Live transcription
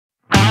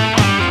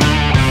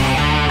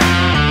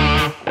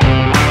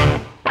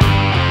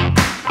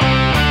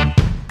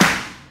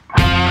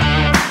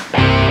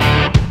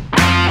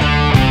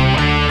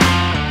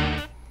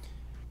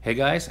Hey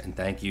guys, and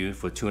thank you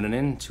for tuning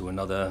in to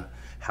another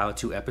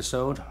how-to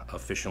episode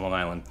of Fishing Long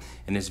Island.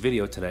 In this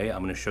video today,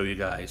 I'm going to show you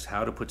guys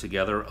how to put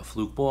together a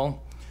fluke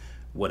ball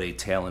with a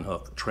trailing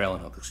hook,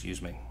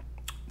 excuse me.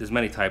 There's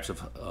many types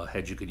of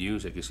heads you could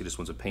use. Like you see, this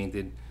one's a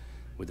painted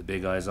with the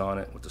big eyes on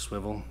it, with the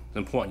swivel. It's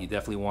important, you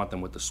definitely want them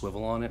with the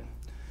swivel on it.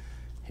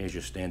 Here's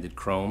your standard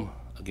chrome,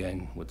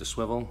 again, with the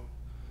swivel.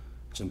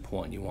 It's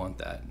important you want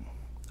that.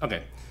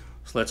 Okay,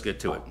 so let's get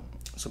to it.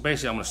 So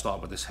basically, I'm going to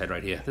start with this head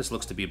right here. This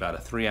looks to be about a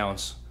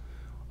 3-ounce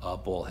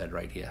ball head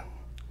right here.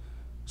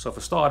 So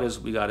for starters,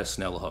 we got a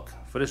snell hook.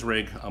 For this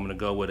rig, I'm going to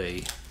go with a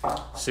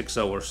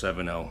 6.0 or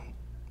 7.0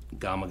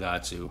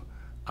 Gamakatsu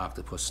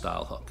octopus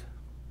style hook.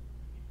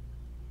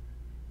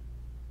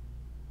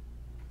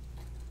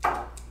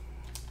 I'll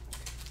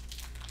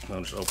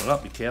just open it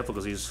up. Be careful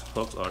because these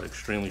hooks are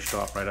extremely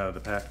sharp right out of the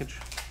package.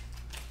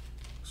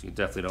 So you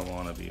definitely don't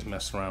want to be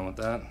messing around with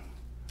that.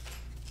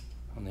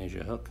 And there's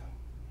your hook.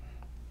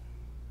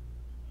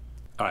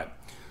 Alright,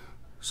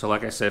 so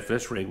like I said, for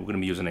this rig, we're going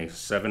to be using a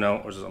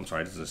 7.0, or I'm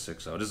sorry, this is a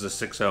 6.0. This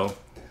is a 6.0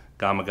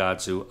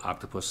 Gamakatsu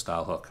octopus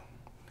style hook.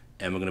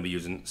 And we're going to be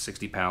using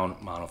 60-pound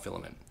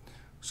monofilament.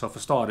 So for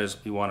starters,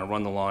 we want to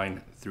run the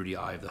line through the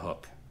eye of the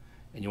hook.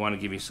 And you want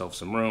to give yourself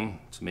some room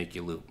to make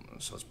your loop.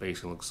 So it's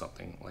basically looks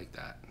something like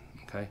that,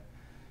 okay?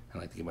 I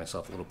like to give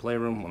myself a little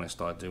playroom when I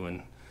start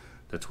doing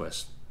the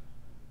twist.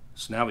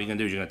 So now what you're going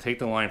to do is you're going to take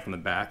the line from the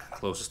back,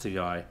 closest to the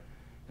eye,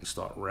 and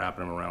start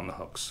wrapping them around the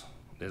hooks.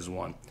 There's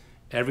one.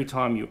 Every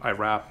time I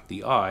wrap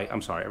the eye,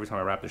 every time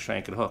I wrap the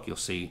shank of the hook, you'll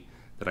see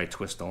that I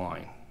twist the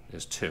line.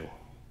 There's 2,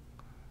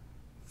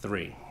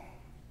 3,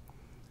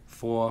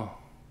 4,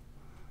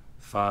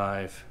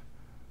 5,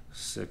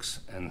 6,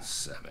 and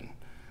 7.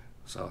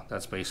 So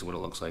that's basically what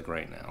it looks like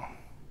right now.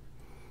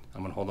 I'm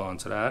going to hold on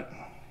to that.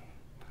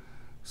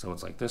 So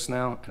it's like this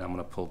now, and I'm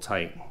going to pull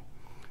tight.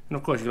 And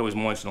of course, you can always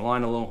moisten the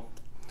line a little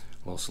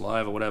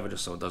saliva or whatever,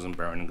 just so it doesn't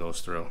burn and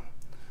goes through.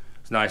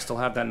 So now I still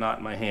have that knot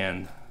in my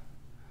hand.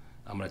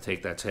 I'm going to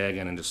take that tag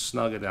in and just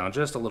snug it down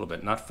just a little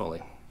bit, not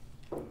fully.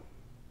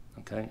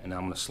 Okay, and now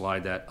I'm going to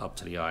slide that up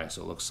to the eye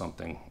so it looks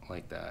something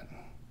like that.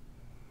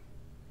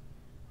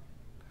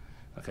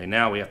 Okay,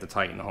 now we have to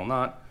tighten the whole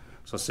knot.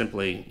 So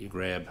simply you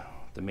grab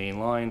the main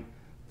line,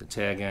 the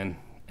tag end,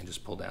 and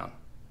just pull down.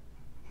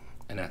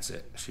 And that's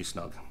it, she's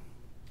snug.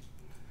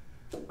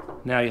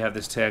 Now you have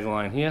this tag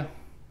line here.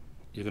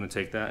 You're going to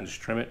take that and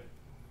just trim it.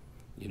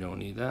 You don't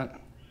need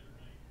that.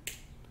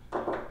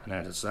 And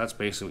that's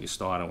basically what you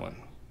start on.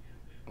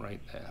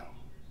 Right there.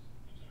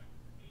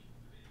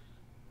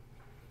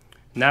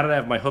 Now that I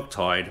have my hook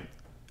tied,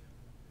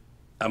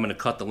 I'm going to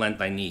cut the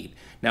length I need.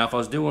 Now if I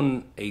was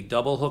doing a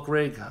double hook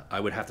rig, I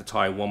would have to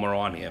tie one more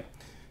on here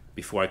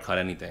before I cut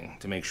anything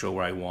to make sure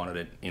where I wanted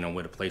it, you know,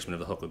 where the placement of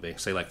the hook would be.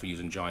 Say like for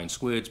using giant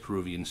squids,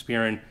 Peruvian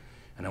spearing,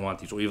 and I want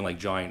these, or even like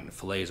giant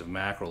fillets of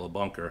mackerel or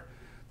bunker,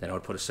 then I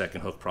would put a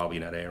second hook probably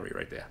in that area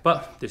right there.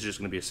 But this is just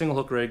going to be a single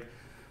hook rig,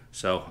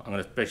 so I'm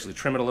going to basically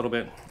trim it a little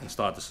bit and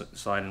start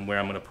deciding where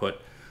I'm going to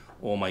put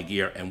all my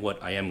gear and what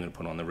I am going to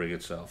put on the rig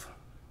itself.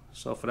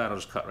 So for that, I'll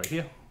just cut right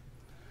here.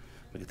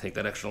 We can take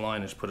that extra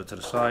line and just put it to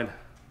the side.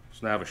 So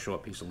now I have a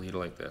short piece of leader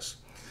like this.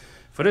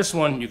 For this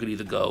one, you could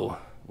either go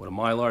with a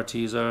mylar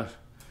teaser.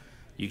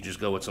 You can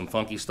just go with some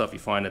funky stuff you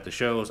find at the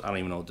shows. I don't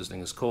even know what this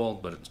thing is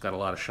called, but it's got a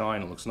lot of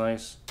shine. It looks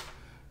nice.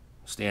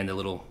 Standard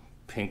little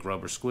pink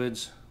rubber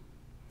squids.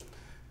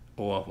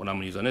 Or what I'm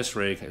going to use on this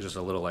rig is just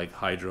a little like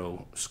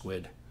hydro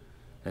squid.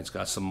 And it's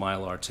got some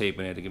mylar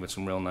tape in it to give it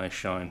some real nice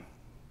shine.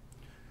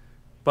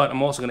 But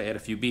I'm also going to add a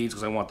few beads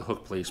because I want the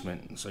hook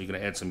placement. So you're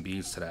going to add some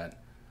beads to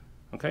that.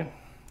 Okay?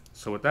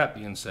 So with that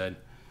being said,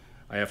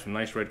 I have some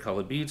nice red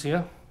colored beads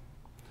here.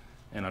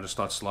 And I'll just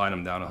start sliding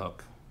them down a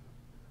hook.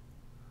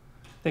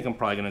 I think I'm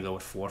probably going to go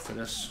with 4 for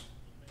this.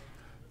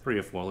 3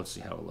 or 4. Let's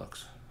see how it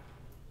looks.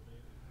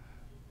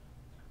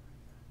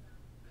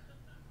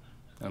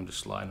 I'm just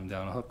sliding them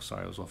down a hook.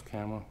 Sorry, I was off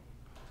camera.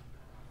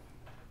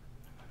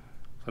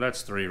 So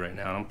that's 3 right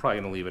now. And I'm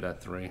probably going to leave it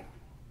at 3.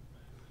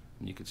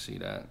 And you can see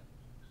that.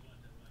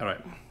 All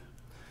right. Then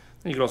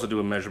you can also do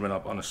a measurement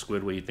up on a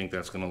squid where you think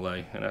that's going to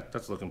lay. And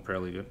that's looking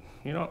fairly good.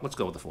 You know what? Let's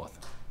go with the 4th.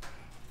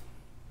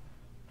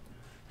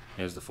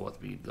 Here's the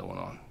 4th bead going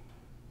on.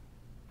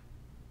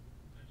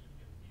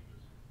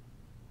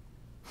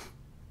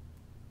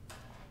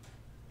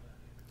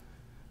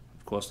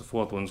 Of course, the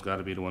 4th one's got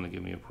to be the one that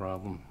give me a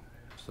problem.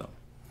 So,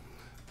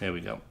 there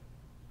we go.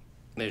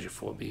 There's your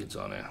 4 beads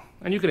on there.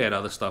 And you could add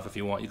other stuff if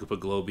you want. You could put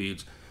glow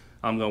beads.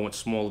 I'm going with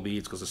small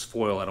beads because this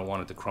foil, I don't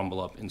want it to crumble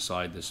up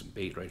inside this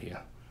bait right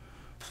here.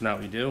 So now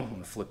what we do, I'm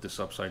going to flip this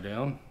upside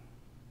down.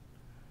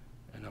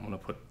 And I'm going to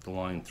put the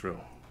line through.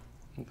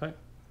 Okay?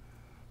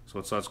 So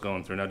it starts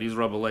going through. Now these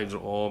rubber legs are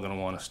all going to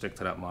want to stick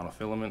to that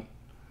monofilament.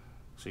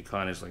 So you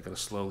kind of just like got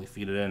to slowly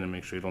feed it in and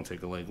make sure you don't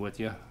take a leg with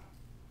you.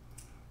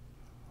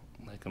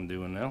 Like I'm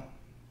doing now.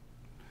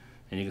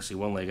 And you can see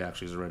one leg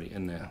actually is already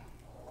in there.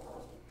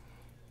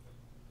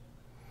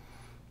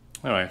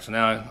 Alright, so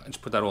now I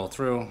just put that all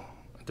through.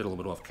 I did a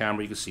little bit off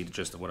camera. You can see the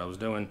gist of what I was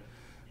doing.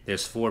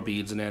 There's 4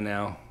 beads in there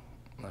now.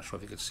 I'm not sure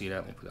if you can see that.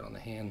 Let me put that on the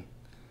hand.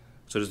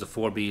 So there's the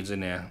 4 beads in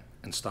there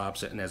and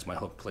stops it, and there's my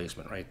hook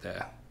placement right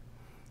there.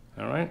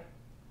 All right.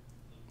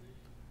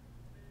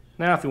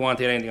 Now, if you want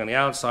to add anything on the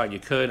outside, you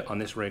could. On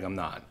this rig, I'm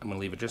not. I'm going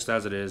to leave it just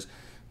as it is.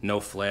 No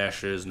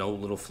flashes, no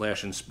little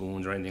flashing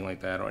spoons or anything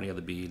like that, or any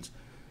other beads.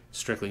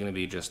 Strictly going to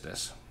be just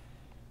this.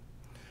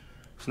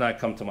 So now I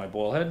come to my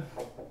ball head,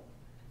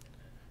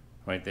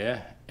 right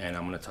there, and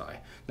I'm going to tie.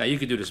 Now, you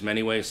could do this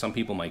many ways. Some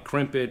people might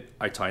crimp it.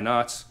 I tie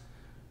knots,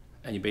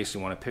 and you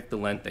basically want to pick the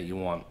length that you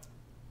want.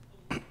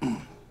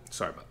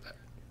 Sorry about that.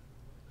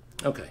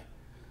 Okay,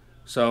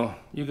 so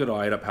you could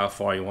eye it up how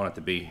far you want it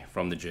to be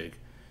from the jig.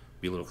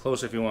 Be a little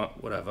closer if you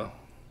want, whatever.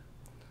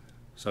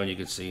 So you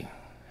can see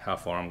how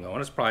far I'm going.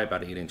 It's probably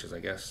about 8 inches, I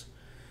guess.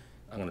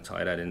 I'm going to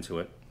tie that into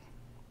it.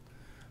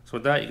 So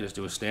with that, you can just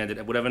do a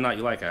standard, whatever knot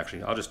you like,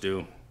 actually. I'll just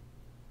do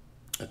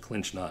a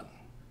clinch knot.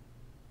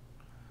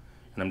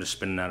 And I'm just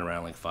spinning that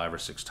around like 5 or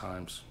 6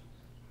 times.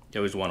 You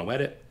always want to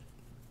wet it.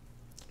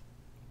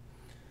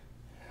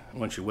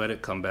 Once you wet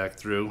it, come back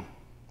through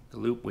the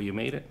loop where you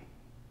made it.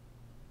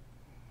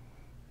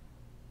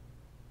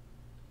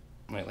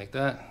 Right like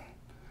that.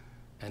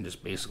 And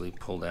just basically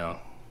pull down.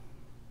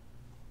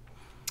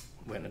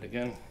 Wet it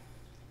again.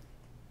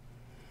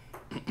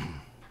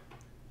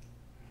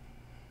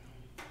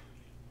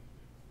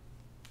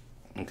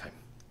 Okay.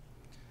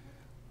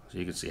 So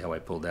you can see how I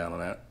pull down on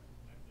that.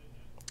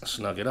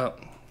 Snug it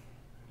up.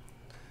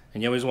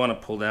 And you always want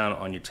to pull down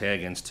on your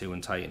tag ends too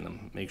and tighten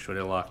them. Make sure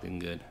they're locked in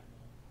good.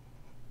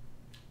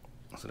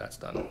 So that's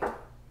done.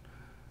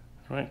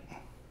 All right.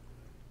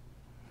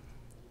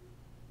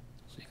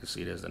 So you can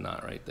see there's the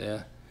knot right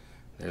there.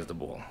 There's the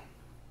ball.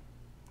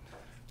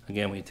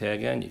 Again, when you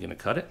tag in, you're going to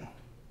cut it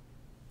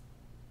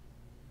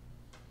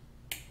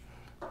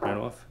right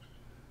off.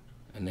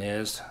 And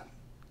there's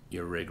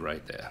your rig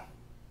right there.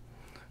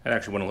 I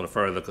actually went a little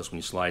further because when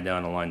you slide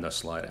down, the line does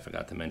slide. I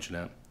forgot to mention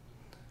that.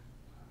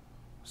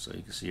 So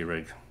you can see your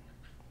rig.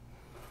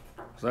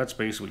 So that's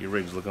basically what your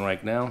rig's looking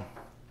like now.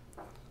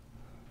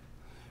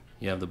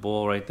 You have the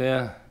ball right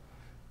there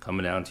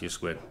coming down to your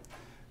squid.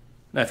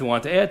 Now if you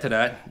want to add to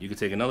that, you could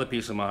take another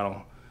piece of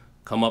model,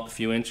 come up a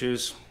few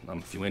inches,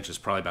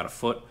 probably about a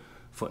foot,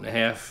 foot and a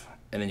half,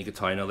 and then you could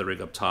tie another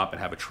rig up top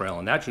and have a trail.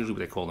 And that's usually what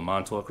they call the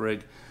Montauk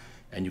rig.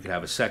 And you could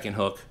have a second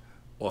hook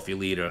off your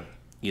leader,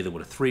 either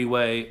with a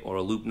 3-way or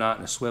a loop knot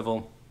and a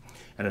swivel,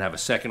 and then have a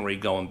second rig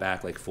going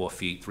back like 4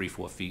 feet,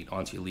 3-4 feet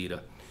onto your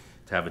leader.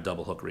 To have a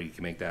double hook rig, you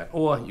can make that.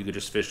 Or you could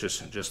just fish this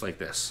just like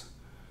this.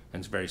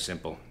 And it's very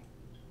simple.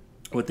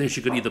 With this,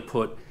 you could either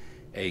put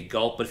a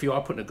gulp, but if you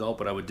are putting a gulp,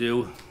 what I would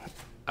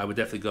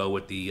definitely go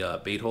with the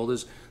bait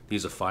holders.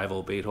 These are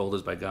 5/0 bait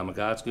holders by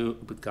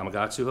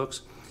Gamakatsu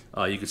hooks.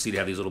 You can see they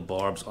have these little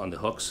barbs on the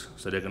hooks,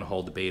 so they're going to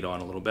hold the bait on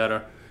a little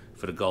better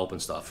for the gulp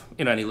and stuff.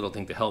 You know, any little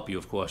thing to help you,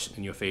 of course,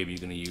 in your favor, you're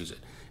going to use it.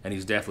 And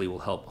these definitely will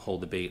help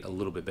hold the bait a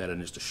little bit better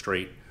than just a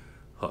straight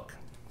hook.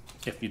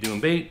 If you're doing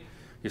bait,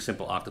 your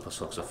simple octopus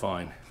hooks are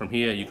fine. From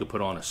here, you could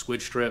put on a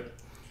squid strip,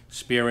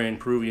 spearing,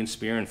 Peruvian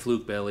spearing,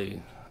 fluke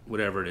belly,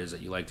 whatever it is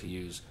that you like to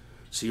use.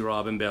 Sea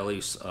robin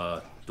bellies,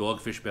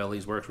 dogfish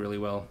bellies works really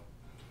well.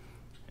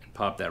 And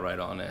pop that right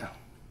on there.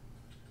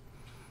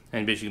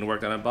 And basically you can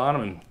work down at the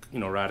bottom and, you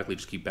know, radically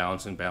just keep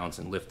bouncing,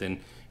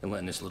 lifting, and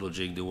letting this little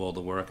jig do all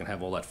the work and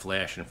have all that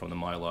flashing from the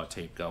Mylar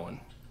tape going.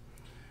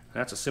 And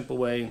that's a simple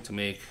way to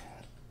make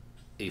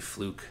a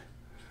Fluke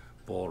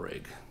ball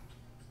rig.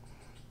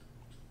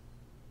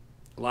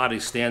 A lot of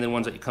these standard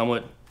ones that you come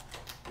with,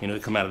 you know, they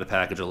come out of the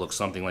package, it'll look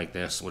something like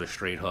this with a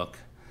straight hook.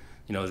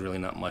 You know, there's really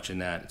not much in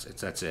that.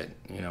 That's it.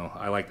 You know,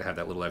 I like to have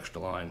that little extra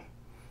line.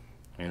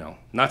 You know,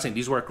 not saying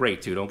these work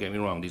great too, don't get me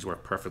wrong. These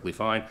work perfectly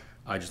fine.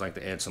 I just like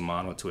to add some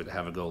mono to it to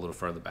have it go a little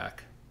further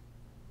back.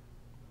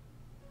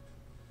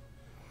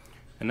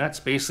 And that's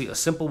basically a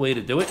simple way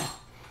to do it.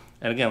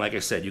 And again, like I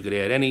said, you could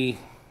add any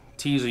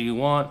teaser you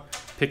want,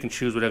 pick and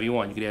choose whatever you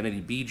want. You could add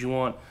any beads you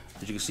want.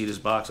 As you can see, this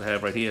box I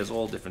have right here is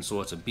all different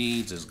sorts of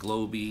beads. There's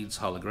glow beads,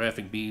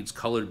 holographic beads,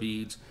 colored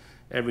beads,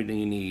 everything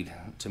you need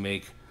to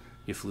make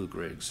your Fluke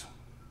rigs.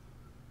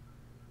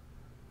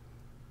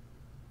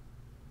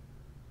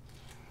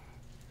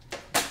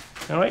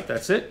 All right,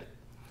 that's it.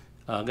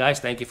 Guys,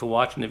 thank you for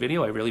watching the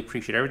video. I really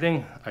appreciate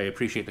everything. I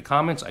appreciate the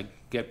comments. I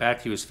get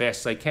back to you as fast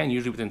as I can.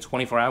 Usually within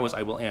 24 hours,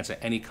 I will answer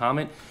any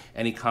comment.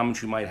 Any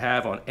comments you might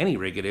have on any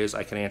rig it is,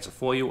 I can answer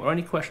for you, or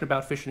any question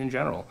about fishing in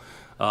general.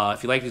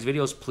 If you like these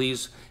videos,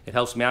 please, it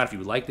helps me out if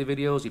you like the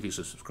videos, if you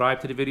subscribe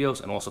to the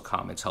videos, and also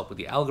comments help with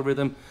the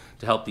algorithm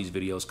to help these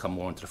videos come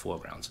more into the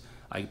foregrounds.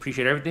 I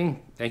appreciate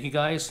everything. Thank you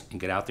guys, and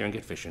get out there and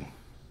get fishing.